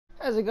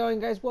How's it going,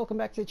 guys? Welcome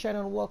back to the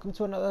channel and welcome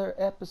to another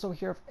episode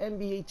here of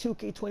NBA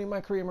 2K20,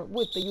 my career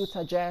with the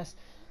Utah Jazz.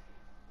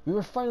 We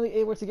were finally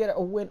able to get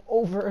a win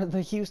over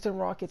the Houston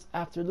Rockets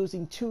after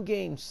losing 2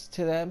 games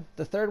to them.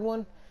 The third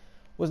one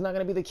was not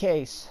going to be the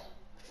case.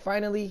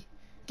 Finally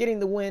getting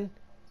the win,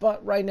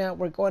 but right now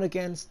we're going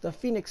against the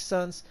Phoenix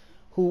Suns,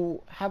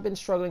 who have been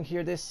struggling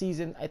here this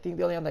season. I think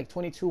they only have like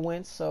 22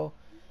 wins, so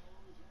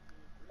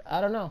I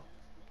don't know.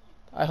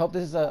 I hope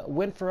this is a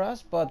win for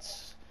us, but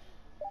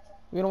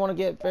we don't want to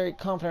get very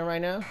confident right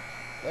now.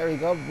 There we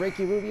go.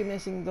 Ricky Rubio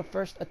missing the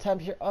first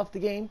attempt here of the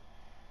game.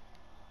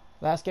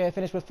 Last game I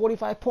finished with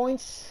 45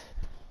 points.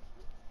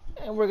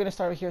 And we're going to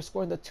start here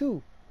scoring the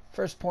 2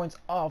 first points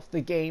of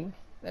the game.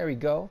 There we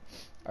go.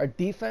 Our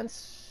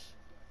defense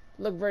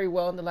looked very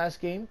well in the last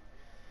game.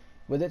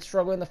 We did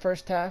struggle in the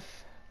first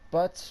half.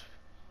 But,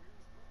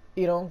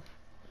 you know,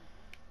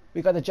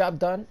 we got the job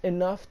done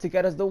enough to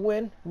get us the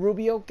win.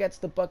 Rubio gets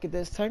the bucket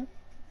this time.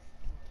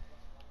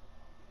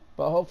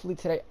 But hopefully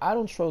today I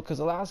don't struggle, because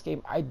the last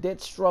game I did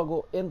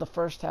struggle in the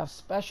first half,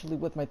 especially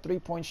with my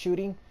 3-point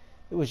shooting.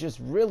 It was just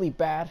really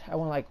bad. I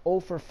went like 0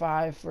 for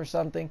 5 or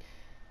something.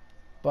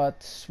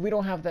 But we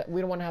don't have that.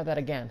 We don't want to have that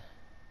again.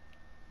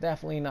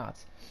 Definitely not.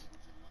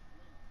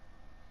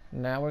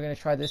 Now we're going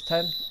to try this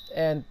time.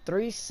 And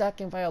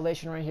 3-second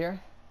violation right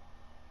here.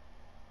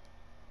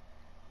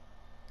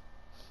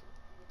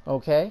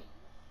 Okay.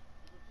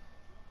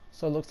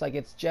 So it looks like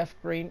it's Jeff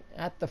Green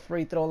at the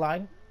free throw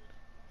line.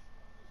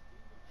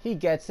 He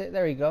gets it.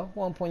 There you go.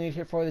 1 point lead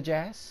here for the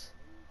Jazz.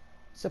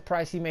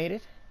 Surprised he made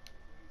it.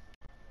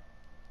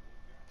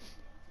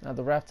 Now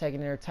the ref taking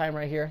their time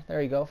right here.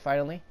 There you go.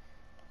 Finally.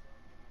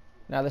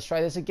 Now let's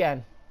try this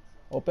again.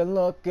 Open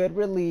look. Good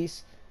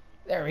release.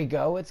 There we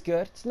go. It's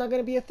good. It's not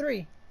going to be a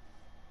 3.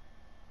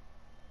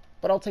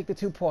 But I'll take the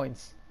 2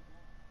 points.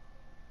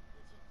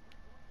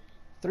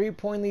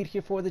 3-point lead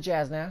here for the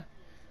Jazz now.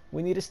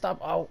 We need to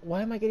stop. Oh,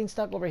 why am I getting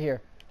stuck over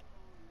here?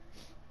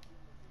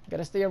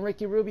 Gotta stay on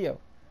Ricky Rubio.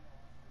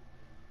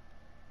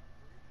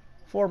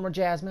 Former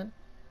Jasmine.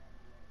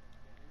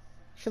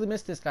 Should have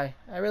missed this guy.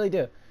 I really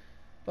do.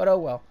 But oh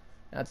well.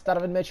 Now it's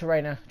Donovan Mitchell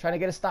right now. Trying to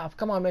get a stop.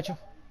 Come on, Mitchell.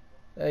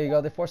 There you go.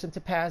 They force him to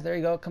pass. There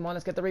you go. Come on,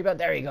 let's get the rebound.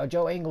 There you go.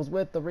 Joe Ingles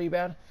with the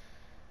rebound.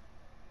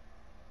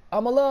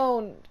 I'm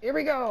alone. Here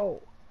we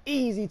go.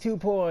 Easy 2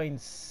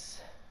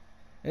 points.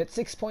 And it's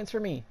 6 points for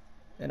me.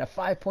 And a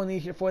 5-point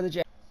lead here for the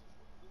Jazz.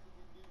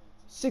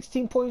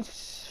 16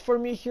 points for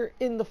me here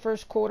in the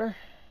first quarter.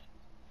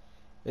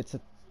 It's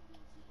a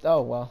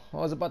Oh, well, I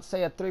was about to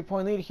say a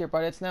 3-point lead here,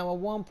 but it's now a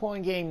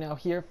 1-point game now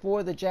here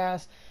for the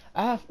Jazz.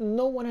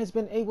 No one has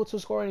been able to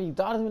score any.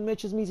 Donovan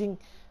Mitchell's missing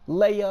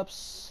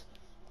layups.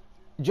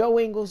 Joe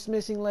Ingles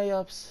missing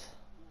layups.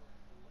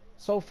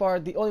 So far,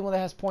 the only one that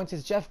has points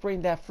is Jeff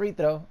Green, that free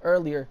throw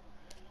earlier.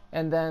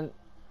 And then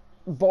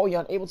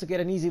Bojan able to get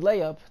an easy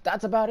layup.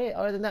 That's about it.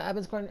 Other than that, I've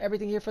been scoring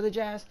everything here for the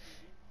Jazz.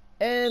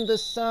 And the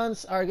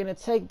Suns are going to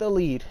take the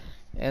lead.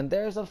 And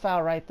there's a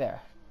foul right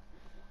there.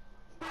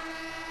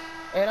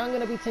 And I'm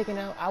going to be taken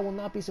out. I will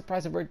not be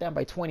surprised if we're down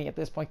by 20 at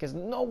this point, because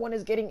no one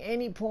is getting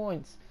any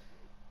points.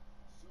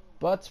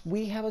 But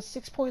we have a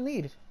 6-point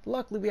lead.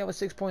 Luckily, we have a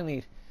 6-point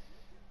lead.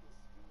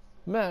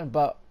 Man,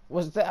 but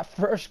was that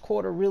first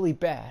quarter really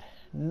bad?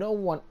 No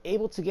one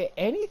able to get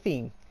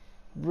anything,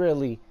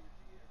 really.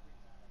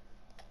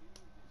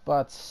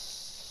 But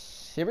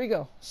here we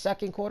go.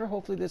 Second quarter.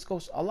 Hopefully this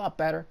goes a lot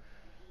better.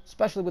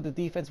 Especially with the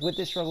defense. With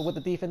this struggle with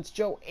the defense.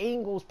 Joe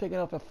Ingles picking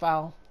up a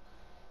foul.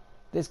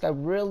 This guy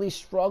really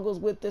struggles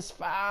with his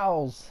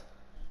fouls.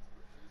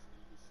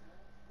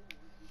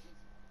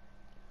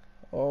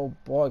 Oh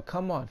boy,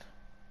 come on.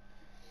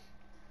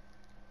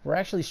 We're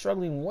actually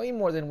struggling way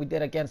more than we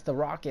did against the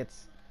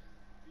Rockets.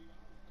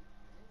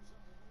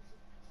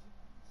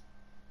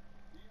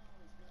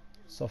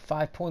 So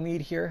 5-point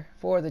lead here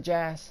for the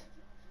Jazz.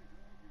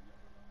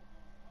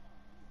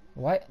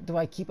 Why do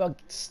I keep on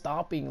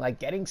stopping, like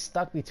getting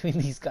stuck between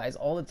these guys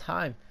all the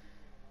time?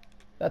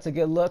 That's a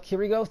good look. Here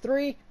we go.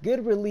 3.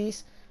 Good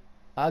release.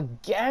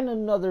 Again,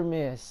 another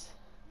miss.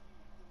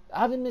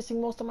 I've been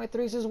missing most of my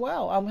 3s as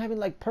well. I'm having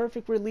like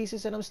perfect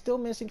releases and I'm still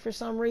missing for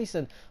some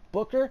reason.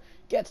 Booker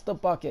gets the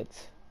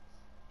bucket.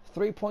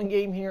 3-point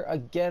game here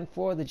again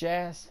for the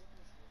Jazz.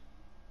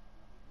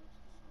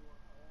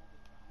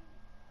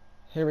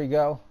 Here we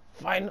go.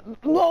 Fine.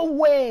 No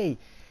way.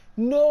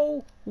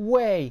 No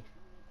way.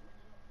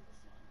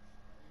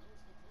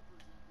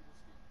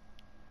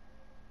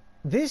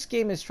 This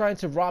game is trying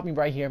to rob me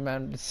right here,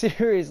 man.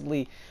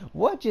 Seriously.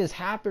 What just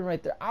happened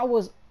right there? I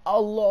was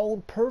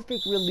alone.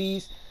 Perfect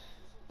release.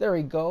 There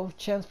we go.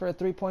 Chance for a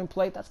 3-point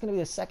play. That's going to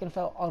be the second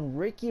foul on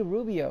Ricky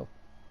Rubio.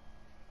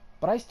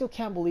 But I still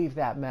can't believe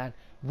that, man.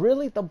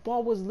 Really? The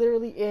ball was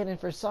literally in, and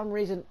for some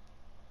reason,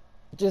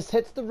 it just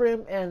hits the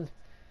rim, and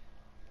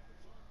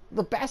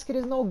the basket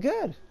is no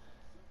good.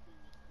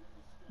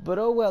 But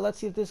oh well. Let's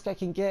see if this guy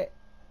can get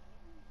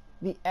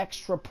the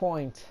extra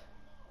point.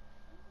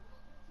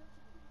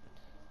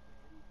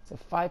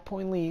 A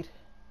 5-point lead.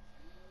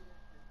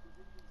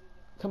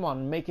 Come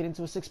on, make it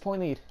into a 6-point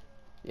lead.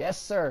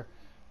 Yes, sir.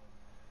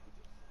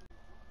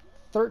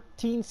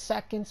 13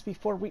 seconds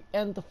before we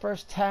end the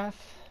first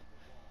half.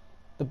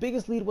 The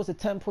biggest lead was a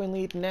 10-point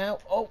lead. Now,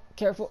 oh,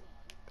 careful.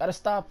 Gotta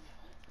stop.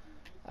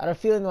 I had a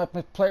feeling like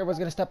my player was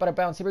gonna step out of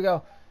bounds. Here we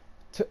go.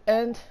 To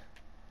end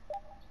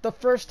the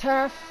first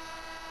half.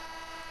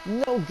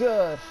 No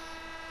good.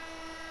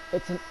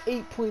 It's an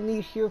 8-point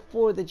lead here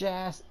for the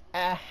Jazz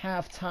at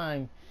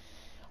halftime.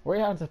 We're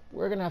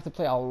gonna have to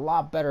play a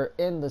lot better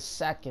in the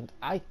second.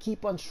 I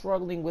keep on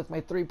struggling with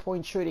my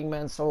 3-point shooting,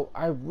 man, so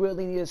I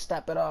really need to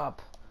step it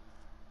up.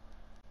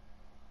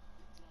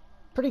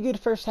 Pretty good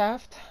first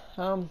half.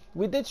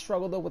 We did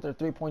struggle though with our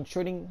 3-point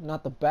shooting,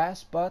 not the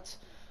best, but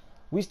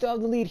we still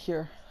have the lead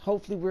here.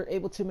 Hopefully we're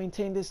able to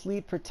maintain this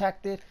lead,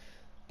 protect it.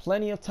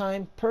 Plenty of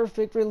time,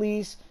 perfect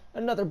release,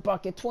 another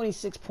bucket,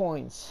 26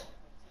 points.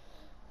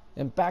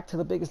 And back to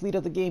the biggest lead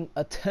of the game,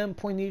 a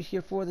 10-point lead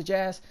here for the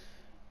Jazz.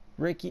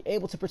 Ricky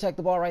able to protect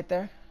the ball right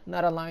there,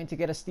 not allowing to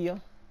get a steal.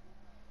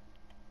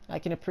 I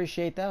can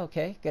appreciate that.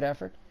 Okay, good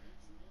effort.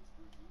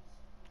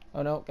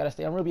 Oh no, gotta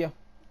stay on Rubio.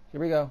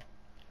 Here we go.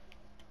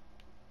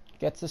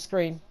 Gets the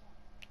screen.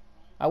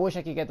 I wish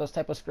I could get those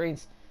type of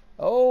screens.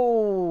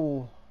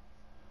 Oh,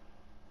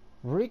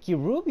 Ricky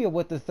Rubio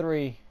with the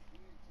 3.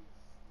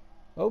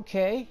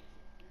 Okay.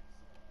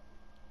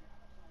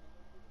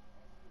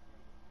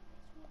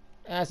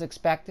 As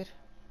expected.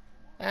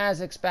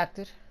 As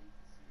expected.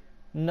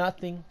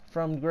 Nothing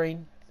from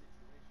Green.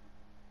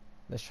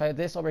 Let's try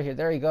this over here.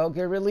 There you go.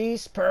 Good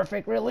release.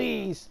 Perfect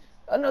release.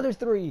 Another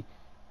 3.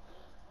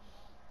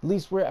 At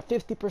least we're at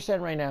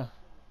 50% right now.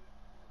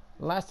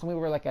 Last time we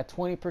were like at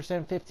 20%,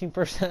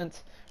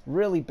 15%.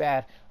 Really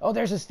bad. Oh,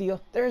 there's a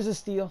steal. There's a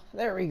steal.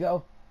 There we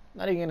go.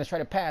 Not even going to try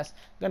to pass.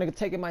 I'm going to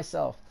take it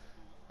myself.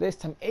 This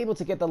time able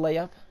to get the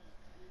layup.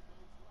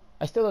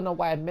 I still don't know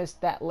why I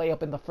missed that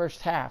layup in the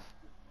first half.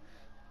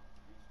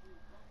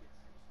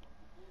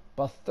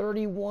 But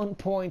 31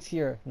 points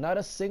here. Not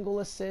a single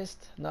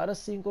assist. Not a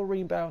single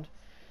rebound.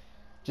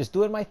 Just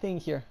doing my thing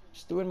here.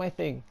 Just doing my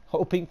thing.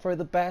 Hoping for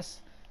the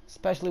best.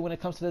 Especially when it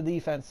comes to the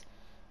defense.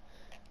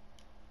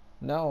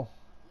 No.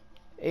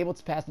 Able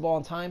to pass the ball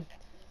on time.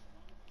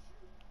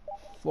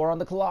 4 on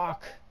the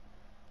clock.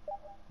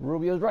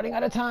 Rubio's running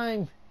out of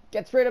time.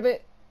 Gets rid of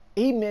it.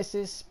 He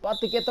misses. About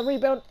to get the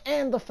rebound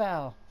and the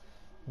foul.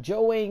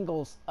 Joe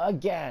Ingles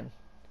again.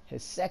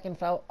 His second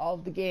foul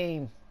of the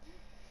game.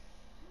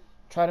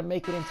 Try to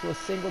make it into a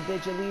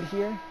single-digit lead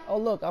here. Oh,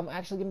 look. I'm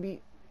actually going to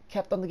be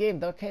kept on the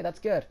game. Okay, that's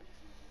good.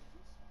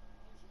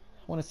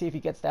 I want to see if he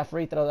gets that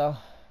free throw, though.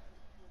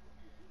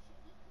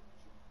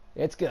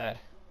 It's good.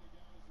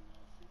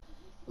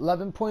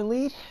 11-point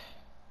lead.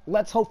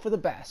 Let's hope for the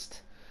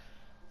best.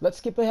 Let's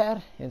skip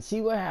ahead and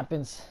see what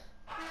happens.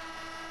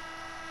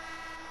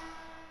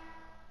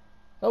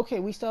 Okay,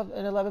 we still have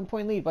an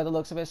 11-point lead by the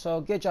looks of it,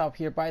 so good job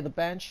here by the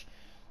bench.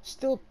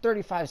 Still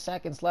 35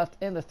 seconds left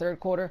in the third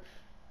quarter.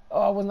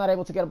 Oh, I was not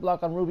able to get a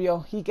block on Rubio.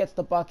 He gets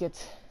the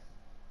bucket.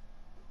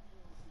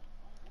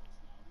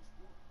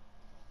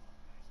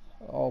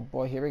 Oh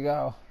boy, here we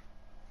go.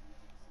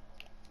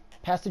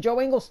 Pass to Joe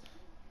Ingles.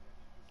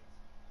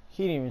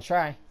 He didn't even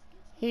try.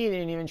 He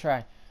didn't even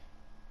try.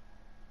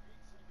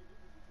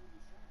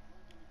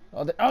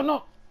 Oh, oh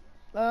no!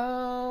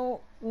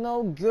 Oh,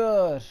 no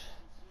good.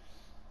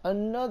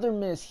 Another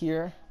miss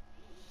here.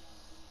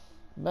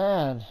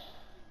 Man,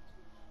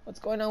 what's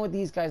going on with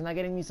these guys? Not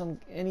getting me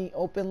any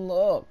open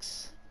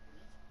looks.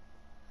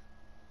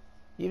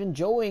 Even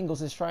Joe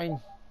Ingles is trying,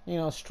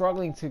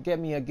 struggling to get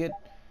me a good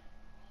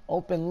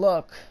open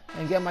look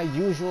and get my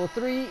usual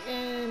 3,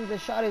 and the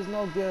shot is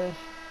no good.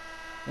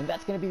 And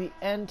that's going to be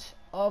the end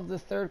of the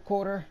third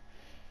quarter.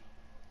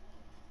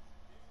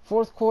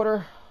 Fourth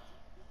quarter,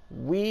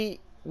 we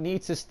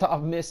need to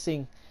stop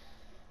missing.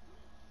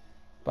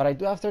 But I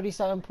do have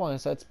 37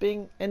 points, so it's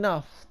being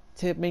enough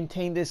to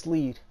maintain this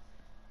lead.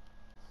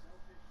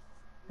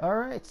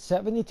 Alright,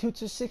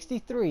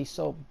 72-63,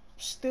 so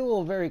still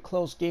a very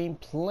close game,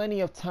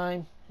 plenty of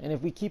time. And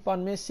if we keep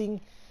on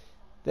missing,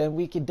 then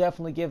we can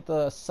definitely give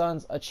the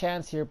Suns a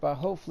chance here. But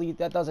hopefully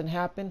that doesn't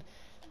happen,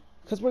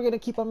 because we're going to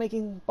keep on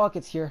making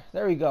buckets here.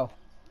 There we go.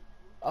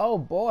 Oh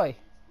boy,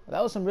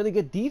 that was some really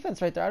good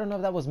defense right there. I don't know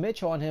if that was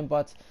Mitchell on him,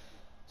 but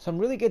some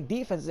really good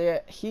defense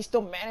there. He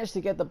still managed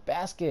to get the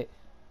basket.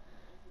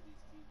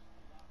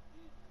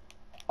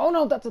 Oh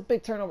no, that's a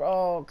big turnover.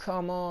 Oh,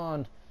 come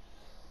on.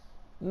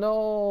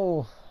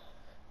 No.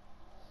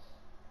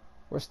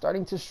 We're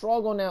starting to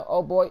struggle now.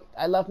 Oh boy,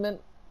 I left him in.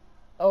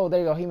 Oh,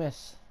 there you go, he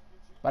missed.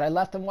 But I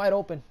left him wide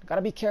open.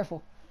 Gotta be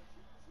careful.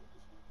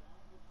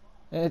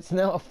 And it's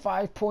now a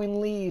 5-point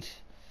lead.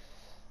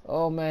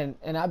 Oh man,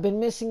 and I've been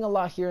missing a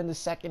lot here in the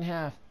second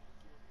half.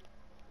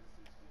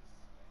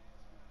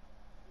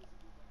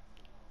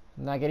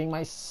 Not getting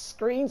my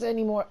screens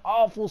anymore.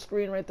 Awful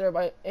screen right there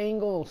by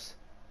Ingles.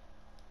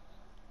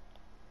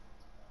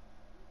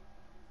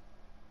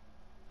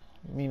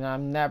 I mean,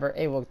 I'm never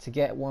able to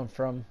get one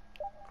from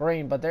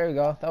Green, but there we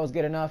go. That was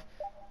good enough.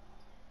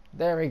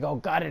 There we go.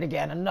 Got it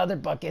again. Another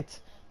bucket.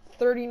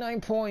 39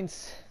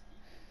 points.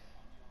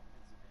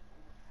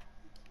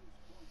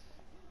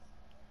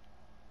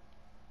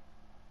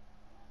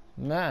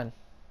 Man,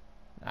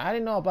 I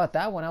didn't know about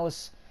that one. I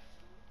was,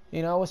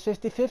 it was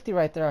 50-50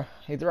 right there.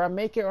 Either I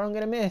make it or I'm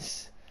going to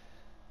miss.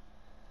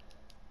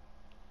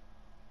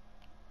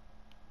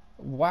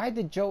 Why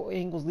did Joe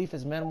Ingles leave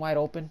his man wide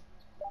open?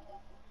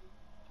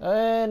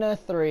 And a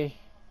 3.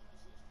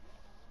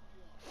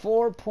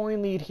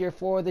 4-point lead here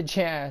for the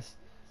Jazz.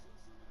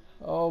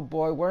 Oh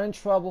boy, we're in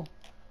trouble.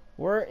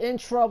 We're in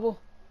trouble.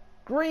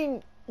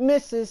 Green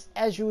misses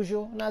as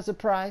usual. Not a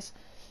surprise.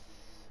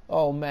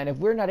 Oh man, if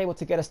we're not able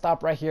to get a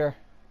stop right here,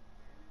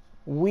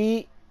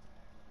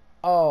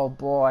 oh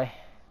boy.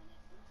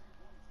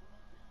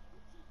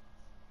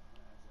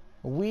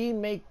 We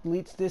make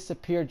leads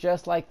disappear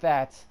just like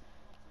that.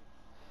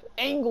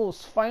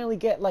 Ingles finally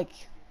get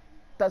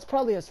that's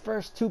probably his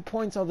first 2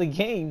 points of the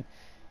game.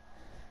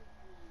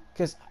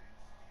 Because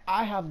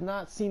I have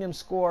not seen him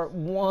score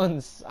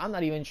once. I'm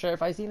not even sure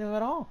if I've seen him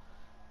at all.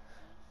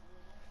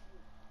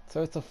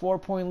 So it's a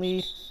 4-point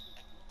lead.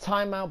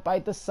 Timeout by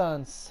the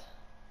Suns.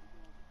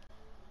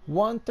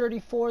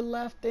 1:34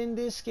 left in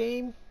this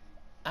game.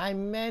 I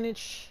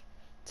managed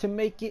to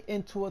make it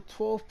into a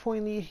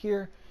 12-point lead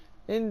here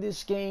in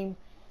this game.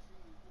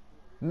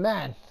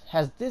 Man,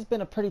 has this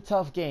been a pretty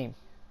tough game.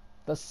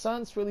 The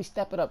Suns really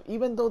step it up.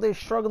 Even though they're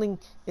struggling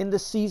in the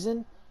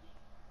season,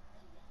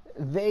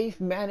 they've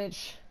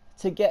managed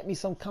to get me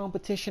some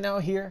competition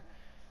out here.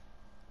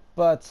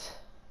 But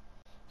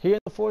here in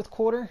the fourth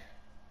quarter,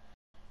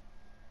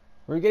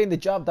 we're getting the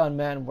job done,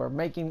 man. We're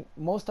making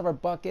most of our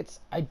buckets.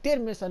 I did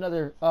miss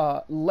another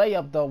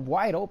layup, though,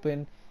 wide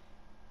open.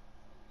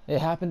 It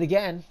happened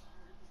again.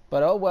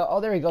 But oh well. Oh,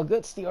 there we go.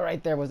 Good steal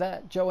right there. Was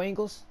that Joe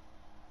Ingles?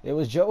 It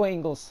was Joe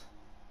Ingles.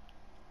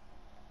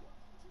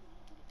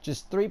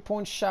 Just 3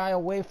 points shy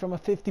away from a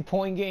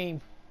 50-point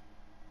game.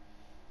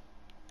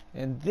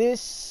 And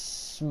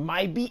this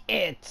might be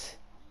it.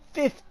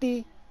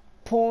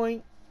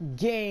 50-point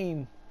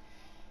game.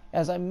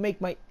 As I make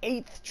my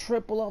 8th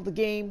triple of the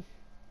game.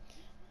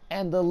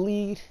 And the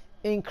lead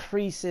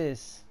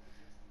increases.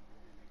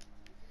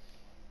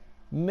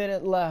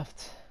 Minute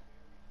left.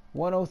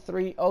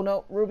 103. Oh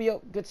no,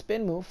 Rubio. Good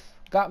spin move.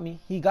 Got me.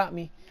 He got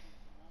me.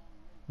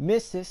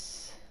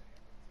 Misses.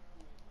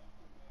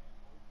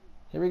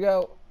 Here we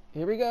go.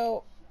 Here we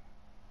go.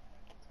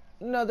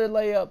 Another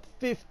layup.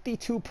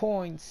 52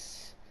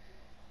 points.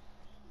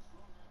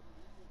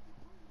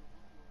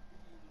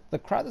 The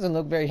crowd doesn't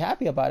look very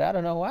happy about it. I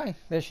don't know why.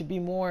 They should be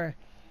more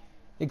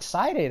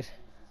excited.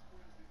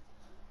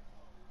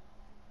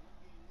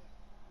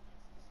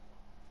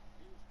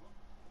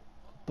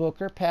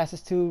 Booker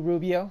passes to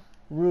Rubio.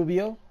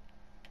 Rubio.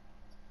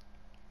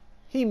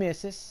 He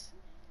misses.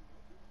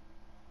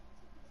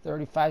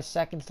 35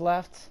 seconds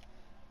left.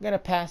 I'm going to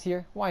pass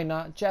here. Why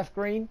not? Jeff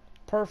Green.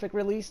 Perfect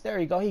release. There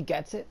you go. He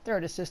gets it.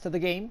 Third assist of the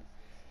game.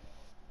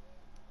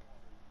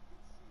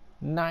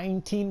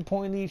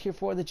 19-point lead here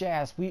for the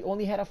Jazz. We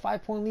only had a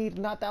 5-point lead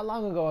not that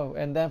long ago.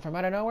 And then from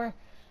out of nowhere,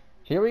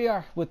 here we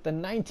are with the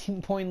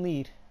 19-point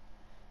lead.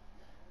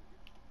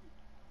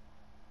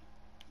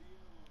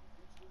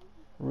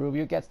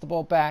 Rubio gets the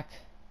ball back.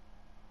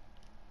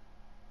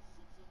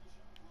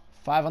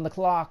 5 on the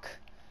clock.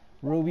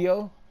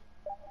 Rubio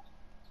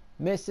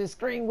misses.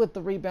 Green with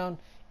the rebound.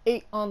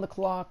 8 on the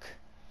clock.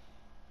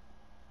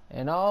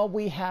 And all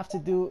we have to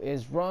do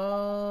is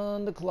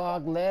run the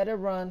clock. Let it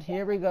run.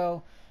 Here we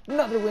go.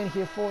 Another win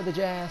here for the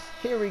Jazz.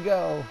 Here we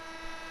go.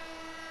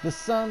 The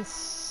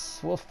Suns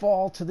will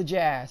fall to the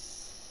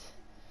Jazz.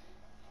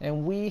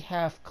 And we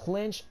have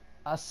clinched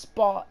a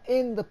spot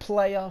in the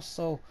playoffs.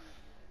 So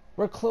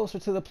we're closer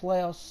to the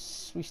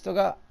playoffs. We still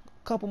got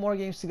a couple more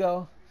games to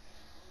go.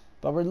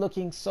 But we're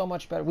looking so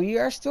much better. We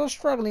are still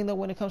struggling, though,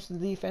 when it comes to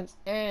the defense.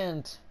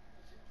 And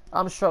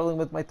I'm struggling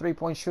with my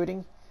 3-point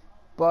shooting.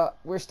 But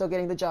we're still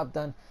getting the job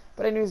done.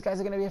 But anyways, guys,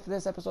 are going to be it for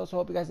this episode. So I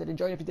hope you guys did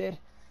enjoy it. If you did,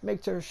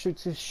 make sure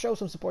to show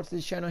some support to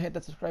this channel. Hit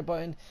that subscribe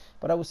button.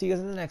 But I will see you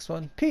guys in the next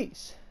one.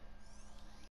 Peace.